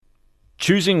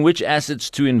Choosing which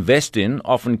assets to invest in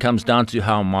often comes down to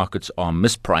how markets are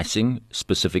mispricing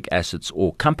specific assets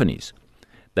or companies.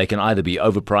 They can either be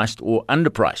overpriced or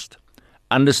underpriced.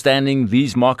 Understanding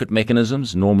these market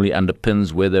mechanisms normally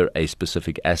underpins whether a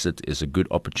specific asset is a good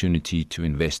opportunity to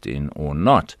invest in or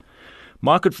not.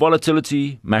 Market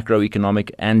volatility, macroeconomic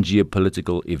and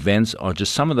geopolitical events are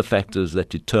just some of the factors that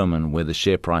determine whether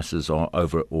share prices are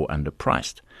over or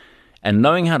underpriced. And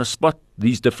knowing how to spot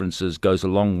these differences goes a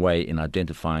long way in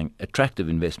identifying attractive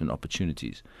investment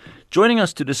opportunities. Joining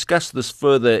us to discuss this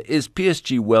further is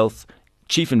PSG Wealth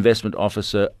Chief Investment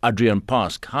Officer Adrian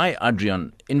Pask. Hi,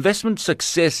 Adrian. Investment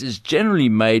success is generally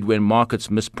made when markets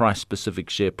misprice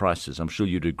specific share prices. I'm sure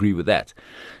you'd agree with that.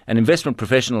 And investment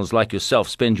professionals like yourself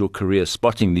spend your career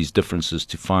spotting these differences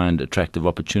to find attractive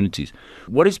opportunities.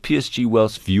 What is PSG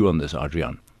Wealth's view on this,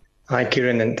 Adrian? Hi,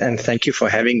 Kieran, and thank you for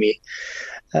having me.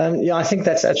 I think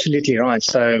that's absolutely right.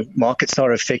 So markets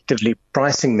are effectively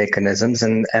pricing mechanisms,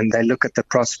 and they look at the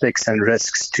prospects and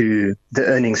risks to the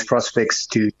earnings prospects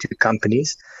to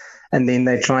companies, and then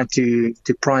they try to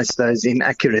price those in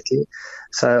accurately.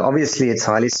 So obviously it's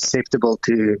highly susceptible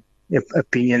to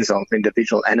opinions of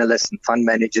individual analysts and fund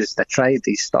managers that trade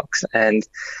these stocks, and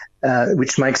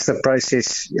which makes the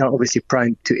process obviously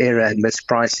prone to error and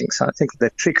mispricing. So I think the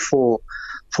trick for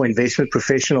investment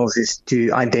professionals is to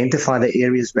identify the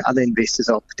areas where other investors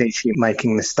are potentially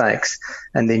making mistakes,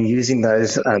 and then using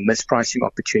those mispricing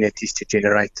opportunities to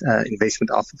generate investment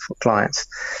alpha for clients.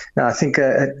 Now, I think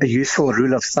a useful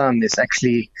rule of thumb is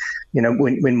actually,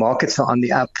 when markets are on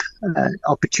the up,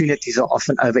 opportunities are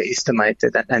often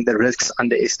overestimated and the risks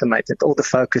underestimated. All the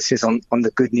focus is on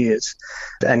the good news.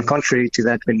 And contrary to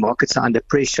that, when markets are under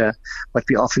pressure, what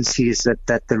we often see is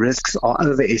that the risks are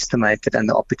overestimated and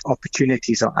the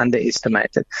opportunities are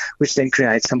underestimated, which then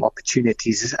creates some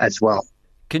opportunities as well.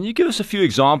 Can you give us a few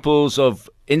examples of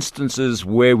instances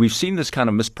where we've seen this kind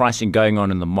of mispricing going on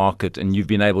in the market and you've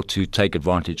been able to take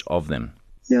advantage of them?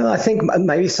 Yeah, I think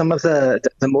maybe some of the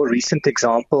more recent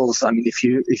examples, I mean, if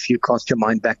you cast your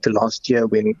mind back to last year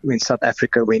when South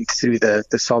Africa went through the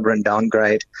sovereign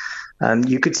downgrade,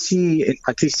 you could see,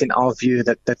 at least in our view,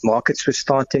 that markets were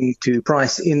starting to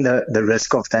price in the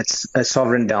risk of that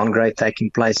sovereign downgrade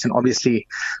taking place. And obviously,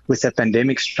 with the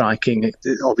pandemic striking,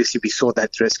 obviously we saw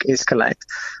that risk escalate.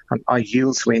 Our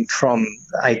yields went from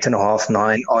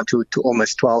 8.5%, 9% to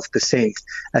almost 12%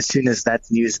 as soon as that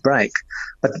news broke.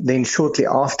 But then shortly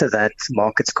after that,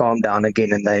 markets calmed down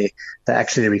again, and they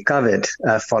actually recovered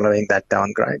following that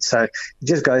downgrade. So it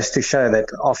just goes to show that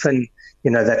often,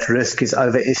 that risk is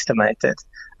overestimated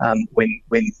when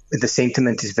the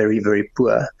sentiment is very, very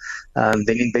poor. Then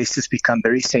investors become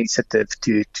very sensitive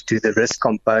to the risk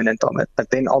component of it. But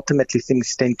then ultimately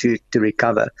things tend to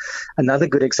recover. Another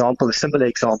good example, a similar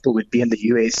example, would be in the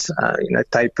US.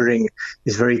 Tapering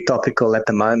is very topical at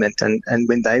the moment. And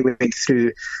when they went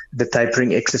through the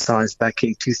tapering exercise back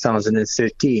in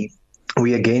 2013,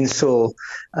 we again saw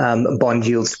bond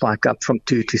yields spike up from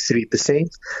 2 to 3%.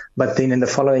 But then in the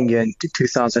following year, in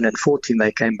 2014,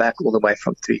 they came back all the way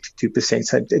from 3 to 2%.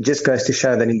 So it just goes to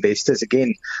show that investors,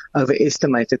 again,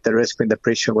 overestimated the risk when the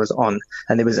pressure was on.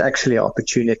 And there was actually an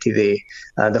opportunity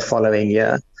there the following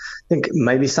year. I think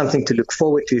maybe something to look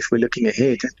forward to if we're looking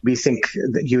ahead. We think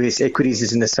that US equities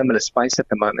is in a similar space at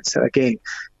the moment. So again,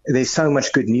 there's so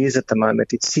much good news at the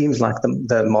moment. It seems like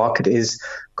the market is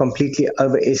completely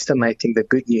overestimating the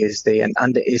good news there and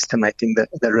underestimating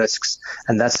the risks.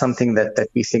 And that's something that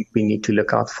we think we need to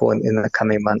look out for in the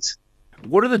coming months.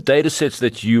 What are the data sets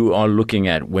that you are looking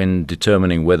at when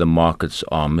determining whether markets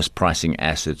are mispricing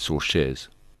assets or shares?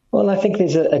 Well, I think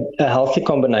there's a healthy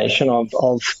combination of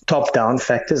top-down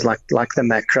factors like the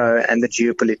macro and the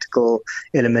geopolitical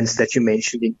elements that you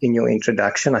mentioned in your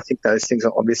introduction. I think those things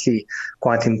are obviously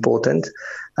quite important.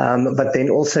 But then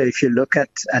also, if you look at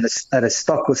a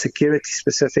stock or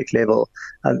security-specific level,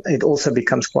 it also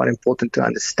becomes quite important to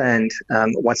understand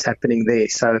what's happening there.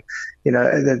 So,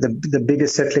 the bigger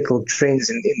cyclical trends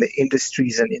in the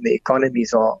industries and in the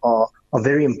economies are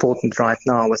very important right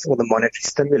now with all the monetary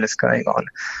stimulus going on.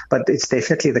 But it's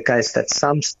definitely the case that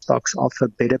some stocks offer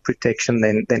better protection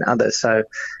than others. So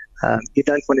you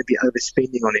don't want to be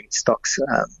overspending on any stocks,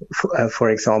 for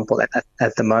example,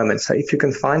 at the moment. So if you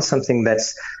can find something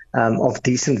that's of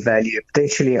decent value,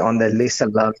 potentially on the lesser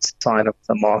loved side of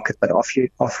the market, but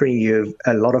offering you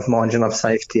a lot of margin of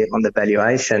safety on the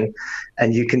valuation,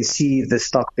 and you can see the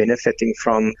stock benefiting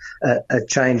from a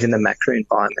change in the macro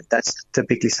environment, that's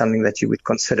typically something that you would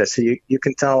consider. So you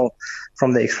can tell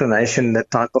from the explanation the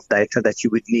type of data that you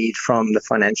would need from the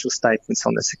financial statements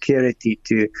on the security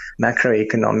to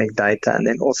macroeconomic data, and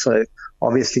then also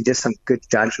obviously just some good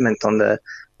judgment on the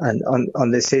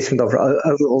on the assessment of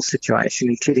overall situation,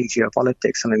 including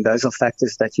geopolitics. I mean, those are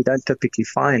factors that you don't typically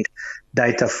find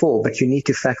data for, but you need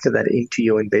to factor that into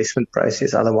your investment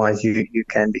process. Otherwise, you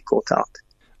can be caught out.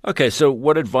 Okay, so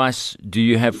what advice do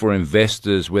you have for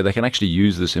investors where they can actually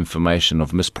use this information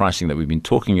of mispricing that we've been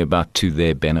talking about to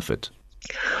their benefit?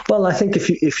 Well, I think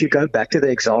if you go back to the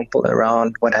example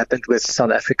around what happened with South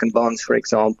African bonds, for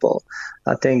example,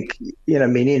 I think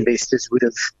many investors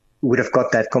would have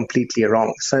got that completely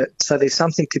wrong. So there's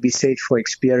something to be said for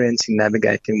experience in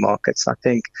navigating markets. I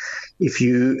think if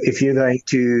you're going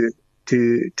to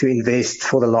invest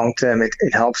for the long term,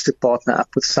 it helps to partner up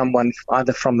with someone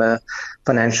either from a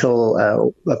financial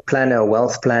a planner, a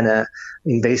wealth planner,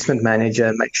 investment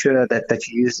manager. Make sure that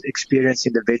you use experienced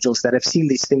individuals that have seen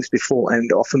these things before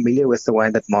and are familiar with the way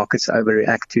that markets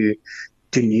overreact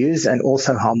to news, and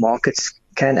also how markets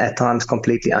can at times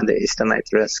completely underestimate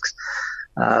risks.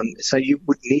 So you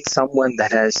would need someone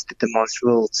that has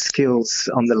demonstrable skills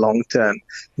on the long term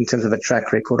in terms of a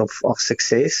track record of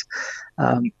success.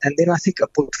 And then I think a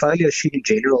portfolio should in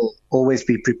general always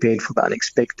be prepared for the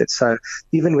unexpected. So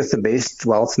even with the best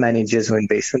wealth managers or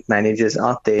investment managers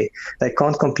out there, they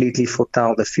can't completely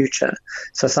foretell the future.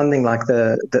 So something like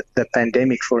the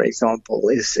pandemic, for example,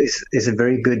 is a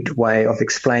very good way of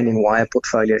explaining why a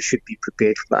portfolio should be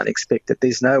prepared for the unexpected.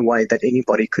 There's no way that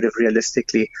anybody could have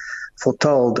realistically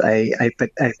foretold a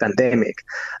pandemic,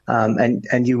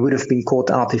 and you would have been caught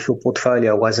out if your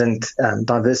portfolio wasn't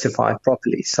diversified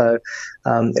properly. So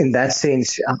in that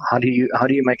sense, how do you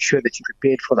make sure that you're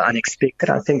prepared for the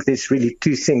unexpected? I think there's really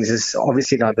two things: is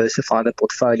obviously diversify the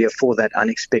portfolio for that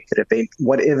unexpected event,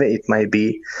 whatever it may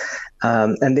be,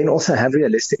 and then also have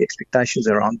realistic expectations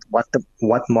around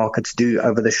what markets do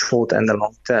over the short and the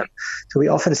long term. So we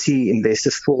often see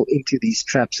investors fall into these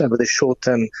traps over the short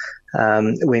term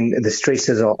when the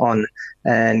stresses are on,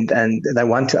 and they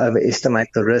want to overestimate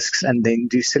the risks and then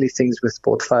do silly things with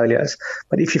portfolios.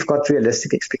 But if you've got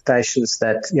realistic expectations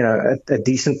that a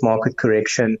decent market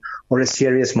correction or a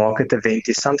serious market event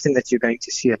is something that you're going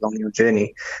to see along your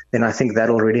journey, then I think that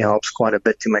already helps quite a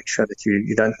bit to make sure that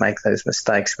you don't make those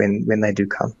mistakes when they do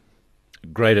come.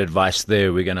 Great advice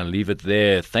there. We're going to leave it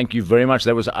there. Thank you very much.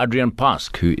 That was Adrian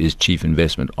Pask, who is Chief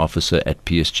Investment Officer at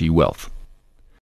PSG Wealth.